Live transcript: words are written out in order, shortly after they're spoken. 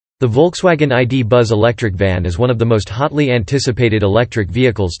The Volkswagen ID Buzz electric van is one of the most hotly anticipated electric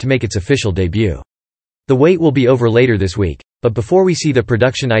vehicles to make its official debut. The wait will be over later this week, but before we see the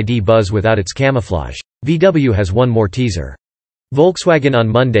production ID Buzz without its camouflage, VW has one more teaser. Volkswagen on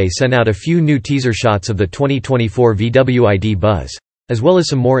Monday sent out a few new teaser shots of the 2024 VW ID Buzz, as well as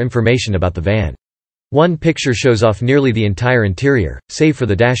some more information about the van. One picture shows off nearly the entire interior, save for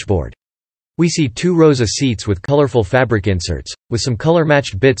the dashboard. We see 2 rows of seats with colorful fabric inserts, with some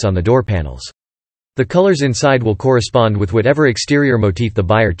color-matched bits on the door panels. The colors inside will correspond with whatever exterior motif the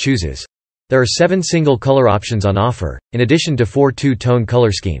buyer chooses. There are 7 single color options on offer, in addition to 4 two-tone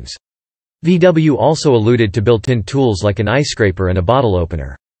color schemes. VW also alluded to built-in tools like an ice scraper and a bottle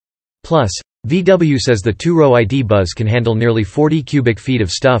opener. Plus, VW says the 2-row ID Buzz can handle nearly 40 cubic feet of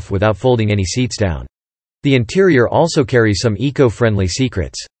stuff without folding any seats down. The interior also carries some eco-friendly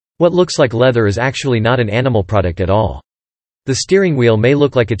secrets. What looks like leather is actually not an animal product at all. The steering wheel may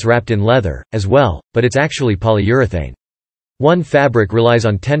look like it's wrapped in leather, as well, but it's actually polyurethane. One fabric relies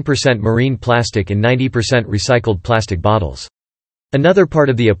on 10% marine plastic and 90% recycled plastic bottles. Another part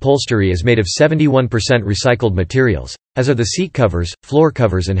of the upholstery is made of 71% recycled materials, as are the seat covers, floor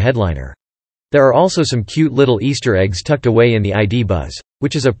covers and headliner. There are also some cute little Easter eggs tucked away in the ID Buzz,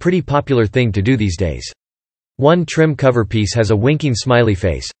 which is a pretty popular thing to do these days. One trim cover piece has a winking smiley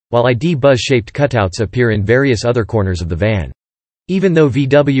face, while ID Buzz-shaped cutouts appear in various other corners of the van. Even though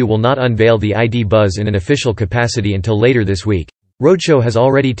VW will not unveil the ID Buzz in an official capacity until later this week, Roadshow has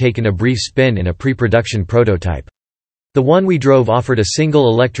already taken a brief spin in a pre-production prototype. The one we drove offered a single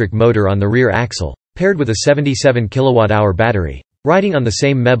electric motor on the rear axle, paired with a 77 kWh battery, riding on the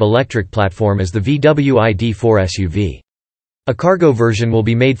same MEB electric platform as the VW ID4 SUV. A cargo version will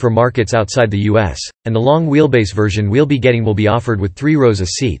be made for markets outside the US, and the long wheelbase version we'll be getting will be offered with 3 rows of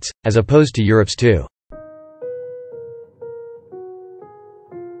seats, as opposed to Europe's 2.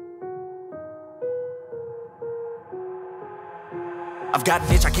 I've got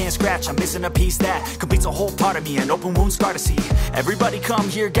an itch I can't scratch, I'm missing a piece that completes a whole part of me, an open wound scar to see. Everybody come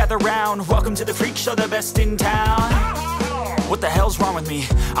here, gather round, welcome to the freak show, the best in town. What the hell's wrong with me?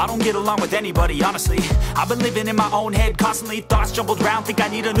 I don't get along with anybody, honestly. I've been living in my own head constantly, thoughts jumbled round, think I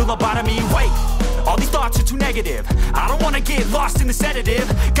need a new lobotomy. Wait, all these thoughts are too negative. I don't wanna get lost in the sedative.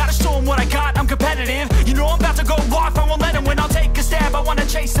 Gotta show them what I got, I'm competitive. You know I'm about to go off, I won't let them win. I'll take a stab, I wanna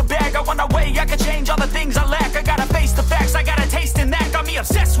chase a bag. I wanna weigh, I can change all the things I lack. I gotta face the facts, I got a taste in that. Got me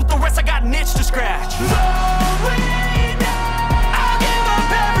obsessed with the rest, I got an itch to scratch. I'll give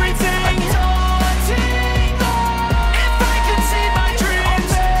up everything.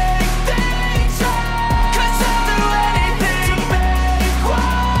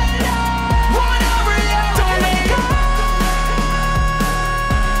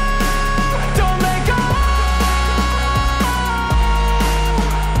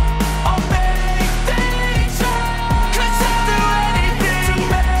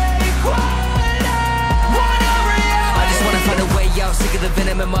 The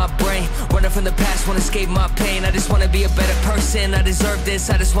venom in my brain, running from the past, wanna escape my pain. I just wanna be a better person, I deserve this,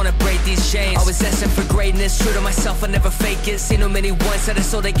 I just wanna break these chains. Always asking for greatness, true to myself, I never fake it. Seen too many once, I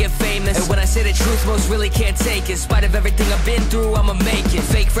just so they get famous. And when I say the truth, most really can't take it. In spite of everything I've been through, I'ma make it.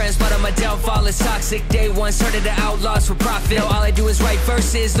 Fake friends, but on my downfall is toxic. Day one, started to outlaws for profit. Now all I do is write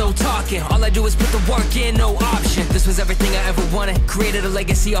verses, no talking. All I do is put the work in, no option. This was everything I ever wanted, created a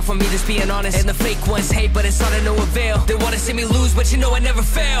legacy off of me, just being honest. And the fake ones hate, but it's all to no avail. They wanna see me lose, but you know I never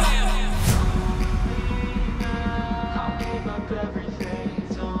fail.